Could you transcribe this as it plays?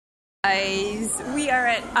Guys, we are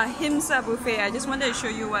at AHIMSA Buffet. I just wanted to show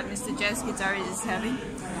you what Mr. Jazz Guitarist is having.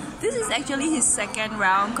 This is actually his second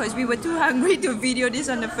round because we were too hungry to video this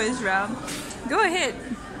on the first round. Go ahead.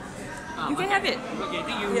 You can have it. Okay,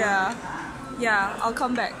 thank you. Yeah, I'll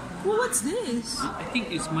come back. Oh, what's this? I think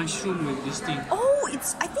it's mushroom with this thing. Oh,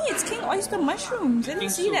 I think it's king oyster mushrooms. I didn't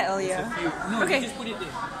see that earlier. No, okay. just put it there.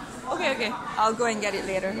 Okay. I'll go and get it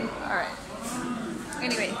later. Alright.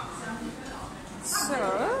 Anyway.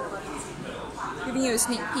 So, giving you a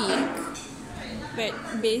sneak peek. But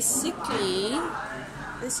basically,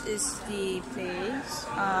 this is the place.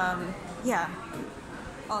 Yeah.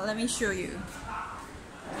 Oh, let me show you.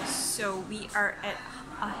 So, we are at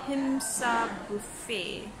AHIMSA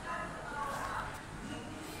Buffet.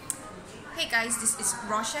 Hey guys, this is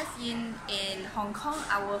Raw Chef Yin in Hong Kong.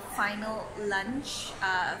 Our final lunch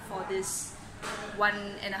for this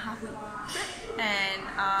 1.5 week trip, and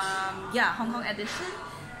yeah, Hong Kong edition.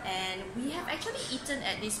 And we have actually eaten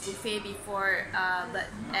at this buffet before, but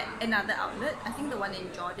at another outlet. I think the one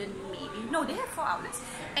in Jordan, maybe. No, they have 4 outlets.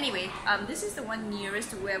 Anyway, this is the one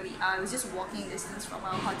nearest to where we are. It was just walking distance from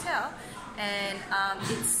our hotel, and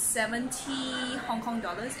it's 70 Hong Kong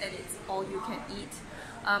dollars, and it's all you can eat.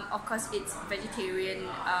 Of course, it's vegetarian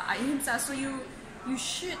AHIMSA, so you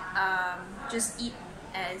should just eat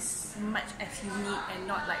as much as you need and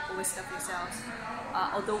not like overstuff yourselves.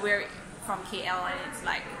 Although we're from KL and it's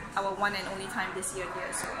like our one and only time this year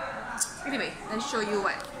here. So anyway, let's show you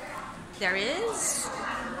what there is.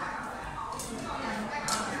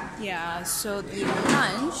 Yeah, so the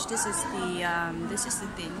lunch. This is the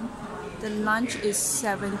thing. The lunch is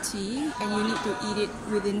 70 and you need to eat it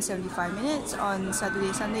within 75 minutes. On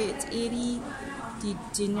Saturday, Sunday it's 80. The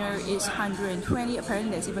dinner is 120.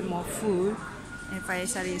 Apparently there's even more food. And Friday,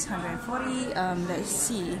 Saturday is 140. Let's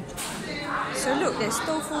see. So look, there's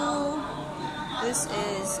tofu. This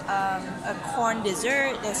is a corn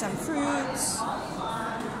dessert. There's some fruits.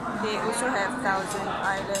 They also have Thousand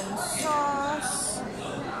Island sauce,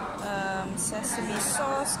 sesame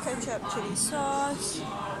sauce, ketchup, chili sauce.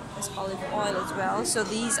 There's olive oil as well. So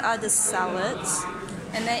these are the salads.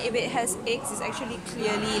 And then if it has eggs, it's actually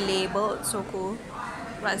clearly labeled. So cool.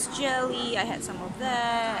 Rice jelly, I had some of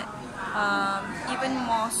that. Even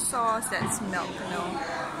more sauce, that's milk, you know.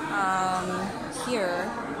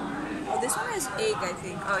 Here, oh, this one has egg, I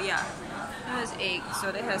think. Oh yeah, it has egg,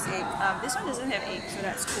 so that has egg. This one doesn't have egg, so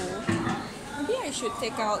that's cool. Maybe I should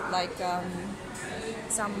take out like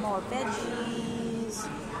some more veggies,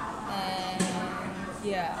 and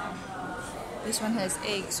yeah, this one has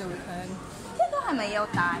egg, so we can. 呢個係咪有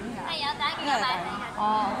蛋㗎？係有蛋，呢個有蛋。哦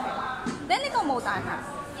 ，OK。呢個冇蛋啊？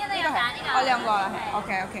呢個有蛋，呢個。哦，兩個啦。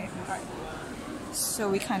OK，唔該。So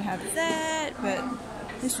we can't have that, but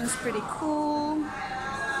this one's pretty cool.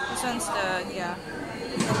 This one's yeah.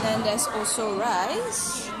 And then there's also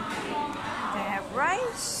rice. They have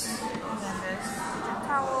rice. And then there's the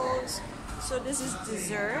towels. So this is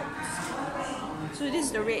dessert. So this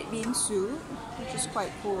is the red bean soup, which is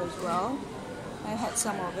quite cool as well. I had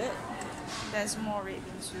some of it. There's more red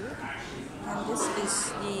bean soup. And this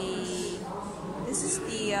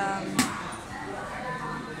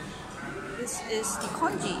is the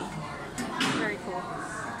congee. Very cool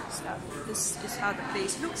stuff. This is how the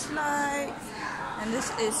place looks like. And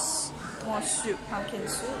this is more soup, pumpkin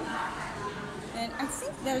soup. And I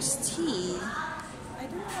think there's tea. I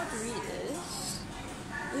don't know how to read this.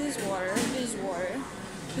 This is water. This is water.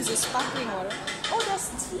 This is sparkling water. Oh, there's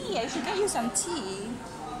tea. I should get you some tea.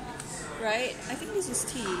 Right? I think this is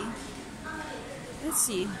tea. Let's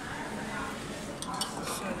see.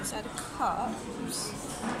 So these are the cups.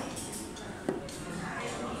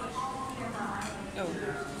 Oh.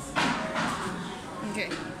 Okay.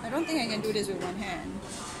 I don't think I can do this with one hand.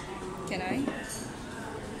 Can I?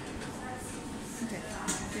 Okay.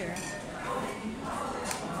 Here.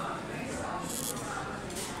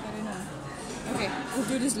 I don't know. Okay. We'll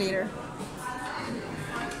do this later.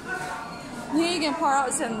 Here you can pour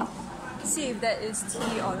out some. See if that is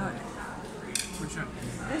tea or not. Which one?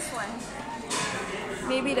 This one.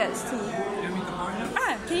 Maybe that's tea.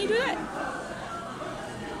 Ah, can you do that?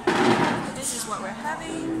 This is what we're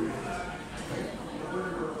having.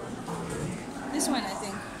 This one, I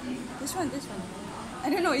think. This one. I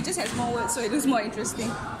don't know, it just has more words, so it looks more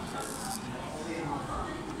interesting.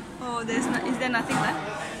 Oh, is there nothing left?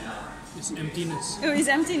 It's emptiness. Oh, it's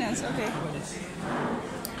emptiness, okay. How about this?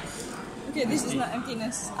 Okay, this is not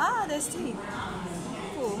emptiness. Ah, there's tea.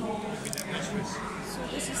 Cool. So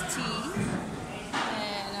this is tea.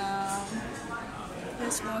 And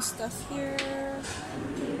there's more stuff here.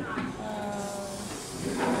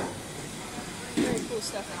 Very cool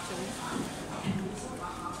stuff actually.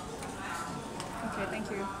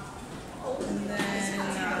 too. And then,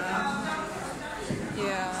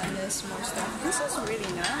 yeah, and there's more stuff. This is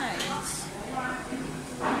really nice.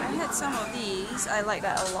 I had some of these. I like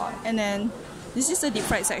that a lot. And then this is the deep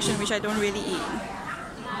fried section, which I don't really eat.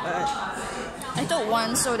 But I took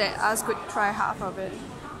one so that us could try half of it.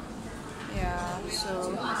 Yeah,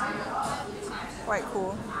 so quite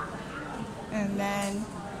cool. And then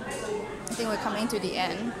I think we're coming to the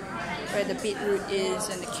end where the beetroot is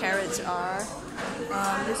and the carrots are.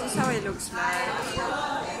 This is how it looks like.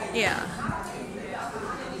 Yeah.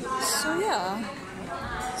 So yeah.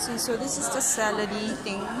 See, so this is the salady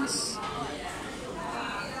things.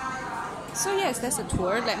 So yes, that's a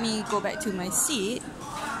tour. Let me go back to my seat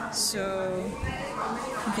so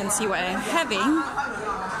you can see what I'm having.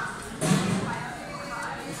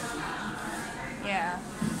 Yeah.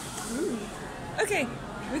 Ooh. Okay,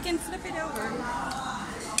 we can flip it over.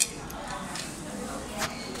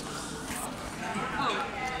 Oh,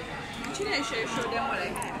 actually I should show them what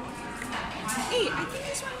I have. Hey, I think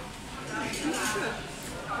this one. I'm not sure.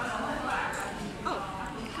 Oh,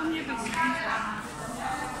 come here, please.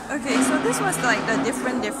 Okay, so this was like the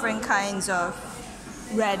different kinds of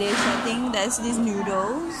radish. I think there's these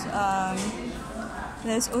noodles.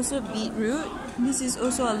 There's also beetroot. This is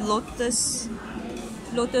also a lotus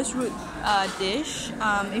root dish.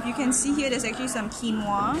 If you can see here, there's actually some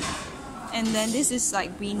quinoa, and then this is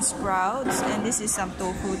like bean sprouts, and this is some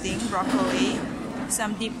tofu thing, broccoli,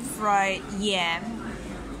 some deep fried yam.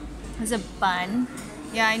 There's a bun.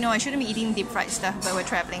 Yeah, I know I shouldn't be eating deep fried stuff, but we're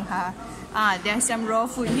traveling, there's some raw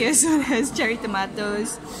food here, so there's cherry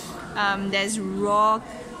tomatoes. There's raw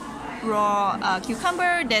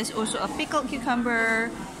cucumber. There's also a pickled cucumber.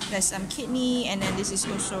 There's some kidney, and then this is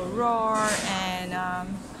also raw. And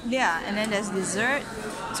yeah, and then there's dessert.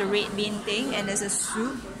 It's a red bean thing, and there's a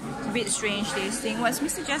soup. It's a bit strange tasting. What's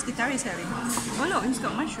Mr. Jazz Guitarist having? Oh look, he's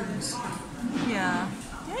got mushrooms. Yeah.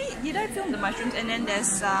 Did I film the mushrooms? And then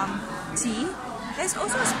there's tea. There's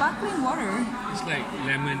also sparkling water. It's like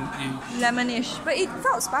lemon-ish. Lemonish. But it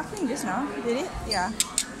felt sparkling just now, did it? Yeah.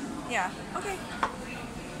 Yeah. Okay.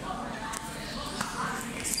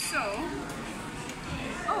 So,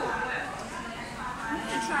 I'm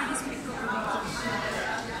gonna try this pickle.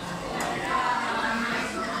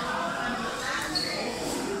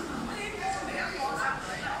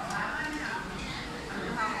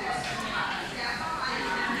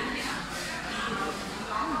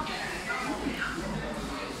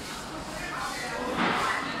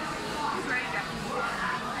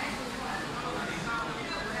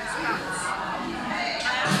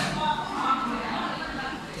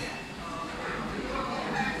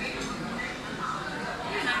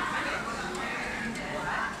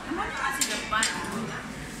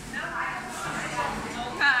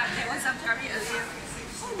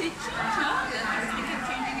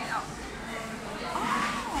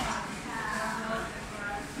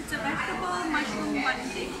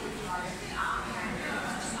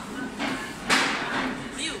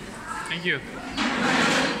 Thank you.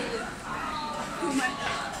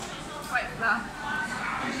 Quite flat.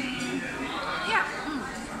 Yeah.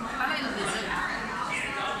 I like the dessert.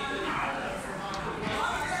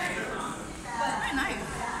 Very nice.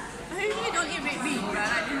 I usually don't eat red bean, but I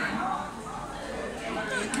like this one.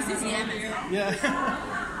 Is this yam as well? Yeah.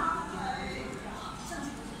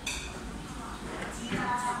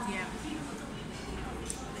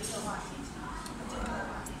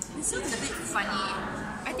 This looks a bit funny.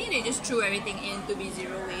 I think they just threw everything in to be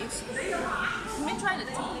zero waste. Let me try the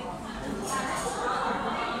tea. I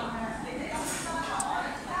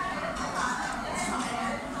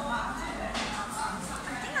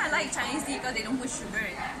think I like Chinese tea because they don't put sugar in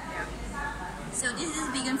it. Yeah. So this is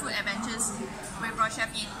Vegan Food Adventures with Raw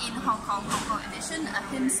Chef in Hong Kong edition,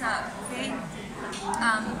 AHIMSA. Okay.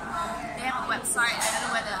 They have a website. I don't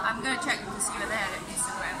know whether I'm gonna check to see whether they have an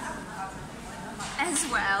Instagram as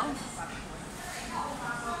well.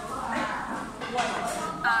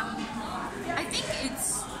 I think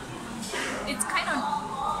it's kind of,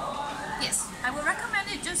 yes, I would recommend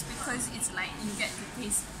it just because it's like you get to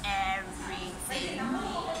taste everything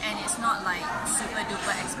and it's not like super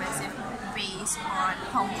duper expensive based on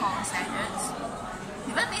Hong Kong standards.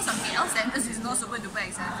 Even based on KL standards, it's not super duper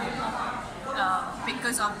expensive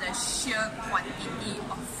because of the sheer quantity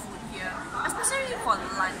of food here, especially for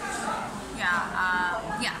lunch.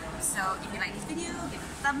 Yeah, so if you like this video, give it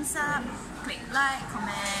a thumbs up, click like,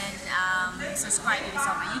 comment, subscribe if it's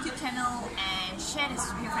on my YouTube channel, and share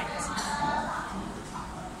this with your friends.